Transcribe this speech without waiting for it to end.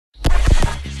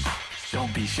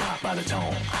Don't be shocked by the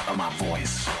tone of my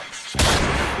voice.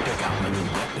 Pick out my new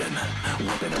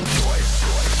weapon of choice.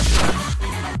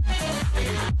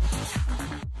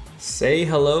 Say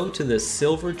hello to the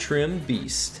silver trim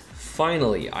beast.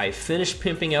 Finally, I finished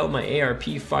pimping out my ARP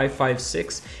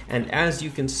 556, and as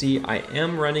you can see, I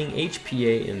am running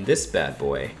HPA in this bad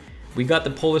boy. We got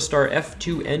the Polarstar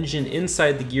F2 engine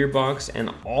inside the gearbox and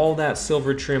all that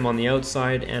silver trim on the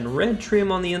outside and red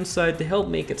trim on the inside to help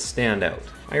make it stand out.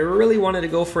 I really wanted to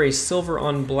go for a silver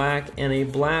on black and a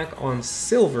black on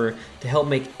silver to help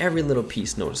make every little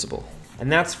piece noticeable. And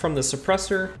that's from the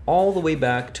suppressor all the way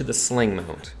back to the sling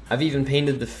mount. I've even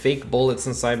painted the fake bullets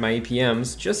inside my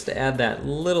APMs just to add that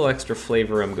little extra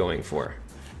flavor I'm going for.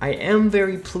 I am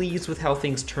very pleased with how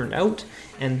things turned out,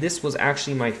 and this was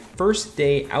actually my first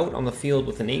day out on the field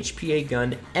with an HPA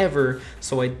gun ever,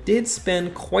 so I did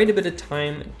spend quite a bit of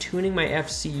time tuning my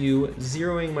FCU,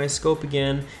 zeroing my scope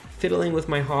again, fiddling with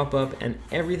my hop up, and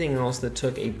everything else that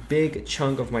took a big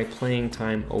chunk of my playing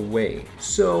time away.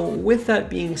 So with that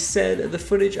being said, the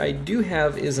footage I do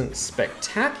have isn't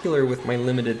spectacular with my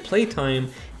limited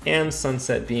playtime and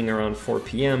sunset being around 4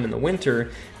 p.m. in the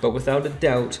winter, but without a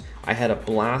doubt, I had a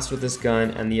blast with this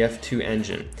gun and the F2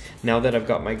 engine. Now that I've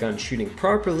got my gun shooting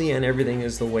properly and everything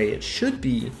is the way it should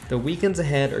be, the weekends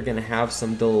ahead are gonna have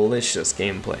some delicious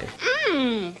gameplay.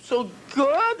 So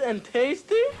good and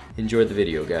tasty. Enjoy the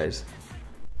video, guys.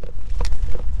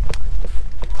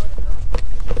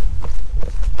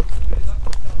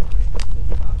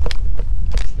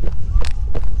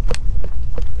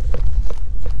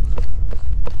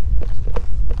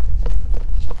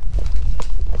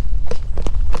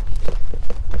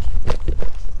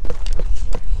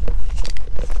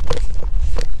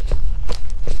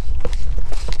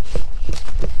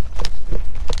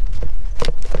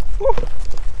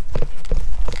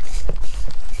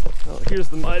 Here's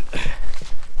the mud.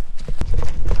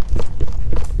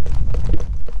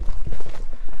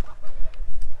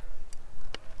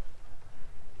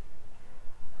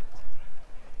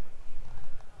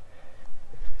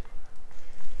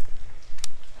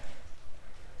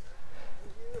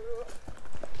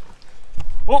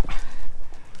 Oh!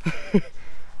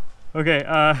 Okay,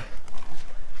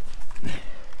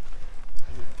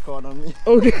 Caught on me.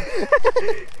 Okay.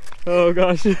 Oh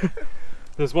gosh.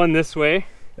 There's one this way.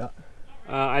 Yeah.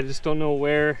 I just don't know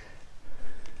where.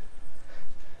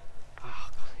 Oh,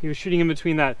 he was shooting in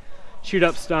between that shoot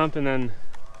up stump and then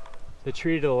the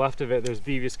tree to the left of it. There's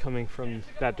BBs coming from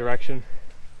that direction.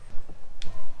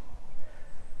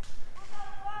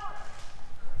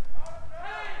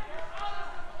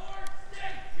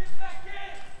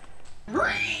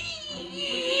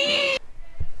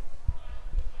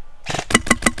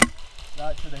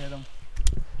 That should have hit him.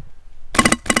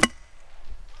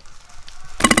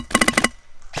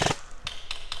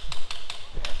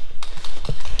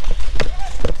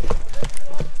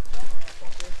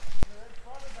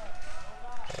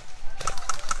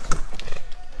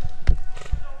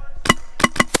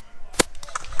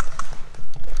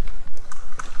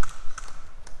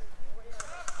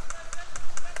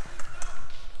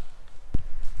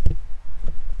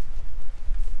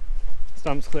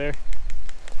 Stump's clear.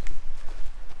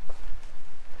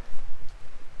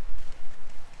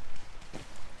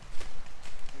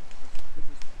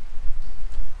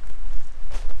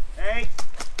 Hey!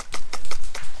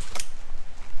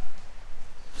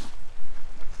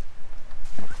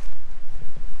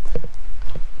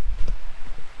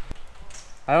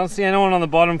 I don't see anyone on the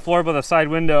bottom floor by the side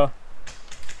window.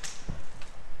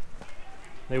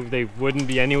 They wouldn't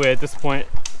be anyway at this point.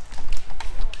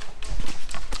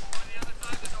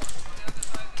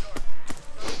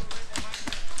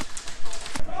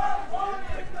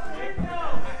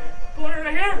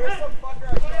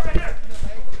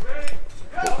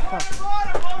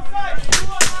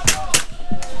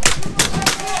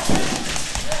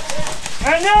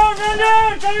 Right now, run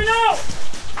down, tell me no!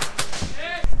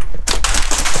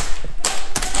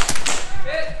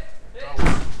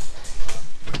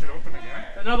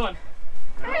 Another one.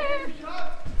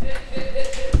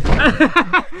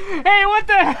 Hey, what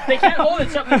the? They can't hold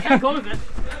it, Chuck. They can't close it.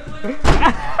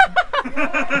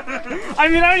 I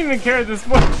mean, I don't even care at this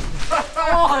point.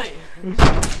 Oh,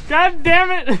 God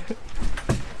damn it!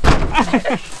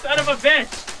 son of a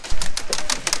bitch.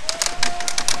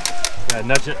 Yeah,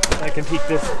 nudge it. I can peek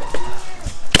this.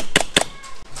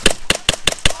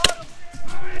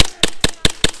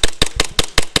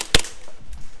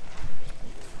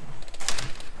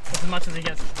 As much as he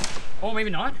gets. Oh, maybe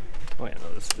not. Oh yeah,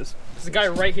 no, this. There's a guy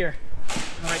right here on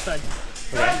the right side.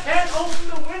 I can't open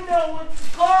the window once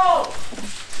it's closed!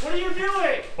 What are you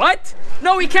doing? What?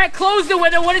 No, we can't close the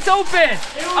window when it's open.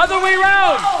 Other way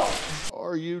around.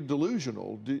 Are you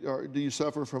delusional? Do you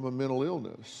suffer from a mental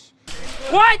illness?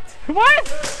 What? What?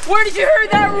 Where did you hear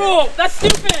that rule? That's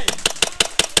stupid.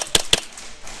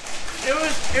 It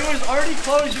was already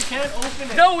closed. You can't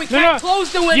open it. No, we can't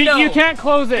close the window. You can't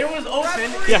close it. It was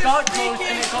open. Yeah. It got closed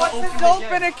and it got Once it's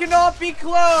open, it cannot be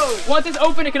closed. Once it's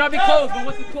open, it cannot be closed. But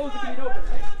once it's closed, it can be open.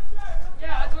 Right?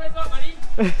 Yeah, that's what I thought, buddy.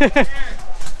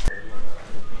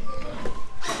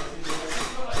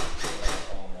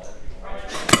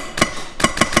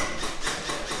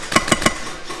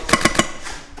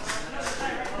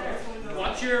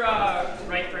 Watch your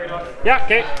right for your dog. Yeah,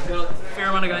 okay. A fair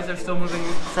amount of guys are still moving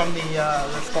from the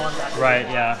respawn back. Right,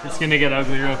 yeah. It's gonna get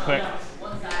ugly real quick.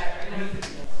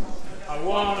 I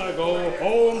wanna go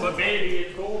home, but baby,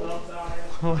 it's cold outside.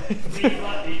 Please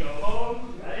let me go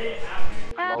home.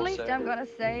 At least I'm gonna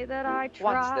say that I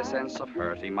tried. What's the sense of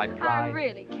hurting my I pride?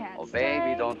 really can't Oh, stay.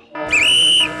 baby, don't hold.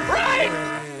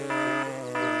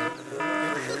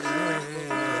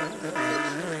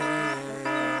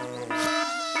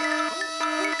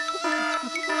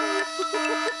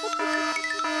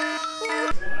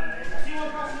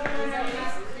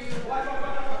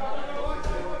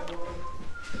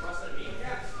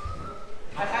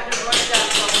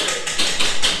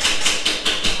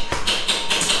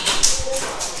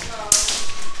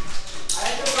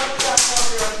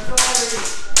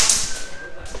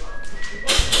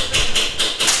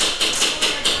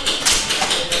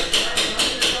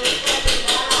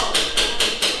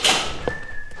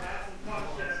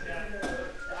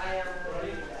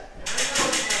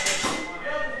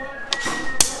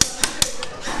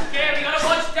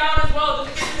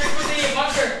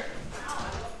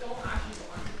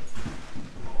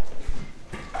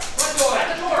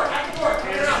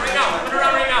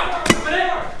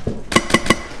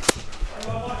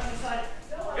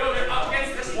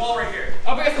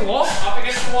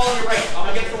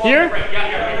 Here?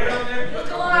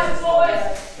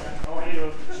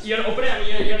 You gotta open it.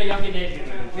 You're gonna yuck your name.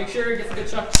 Make sure it gets a good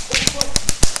shot.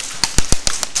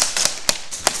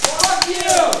 Fuck you!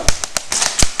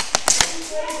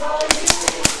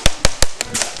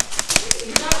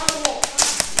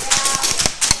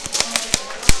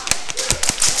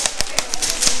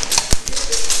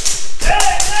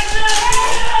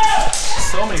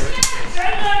 So many rickets.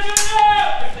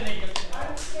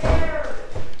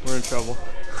 We're in trouble.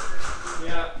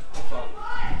 Yeah.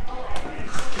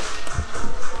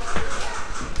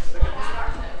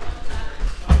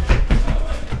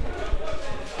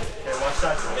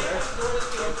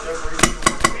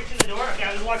 Reaching the door? Okay,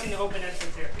 I was watching the open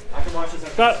entrance here. I can watch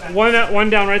this. Got one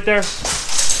down right there.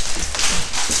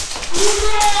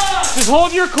 Just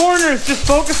hold your corners. Just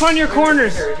focus on your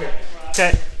corners.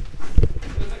 Okay.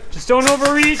 Just don't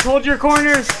overreach. Hold your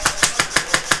corners.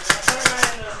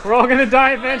 We're all gonna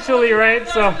die eventually, right?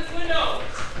 So.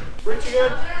 Pretty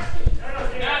good.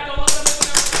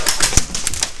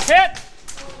 Hit!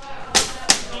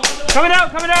 Coming out,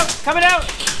 coming out, coming out!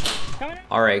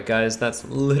 Alright guys, that's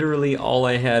literally all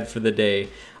I had for the day.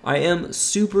 I am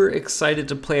super excited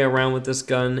to play around with this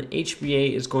gun.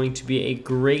 HBA is going to be a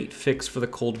great fix for the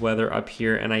cold weather up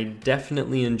here, and I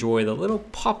definitely enjoy the little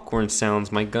popcorn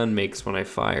sounds my gun makes when I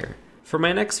fire. For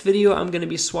my next video, I'm going to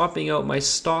be swapping out my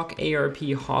stock ARP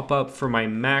hop-up for my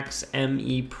Max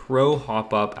ME Pro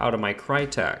hop-up out of my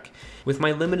Crytek. With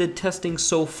my limited testing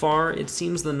so far, it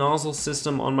seems the nozzle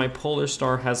system on my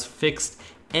Polarstar has fixed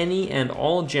any and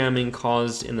all jamming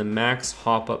caused in the Max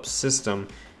hop-up system,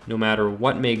 no matter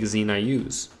what magazine I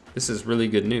use. This is really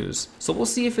good news. So we'll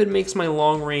see if it makes my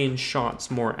long-range shots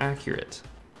more accurate.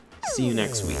 See you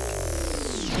next week.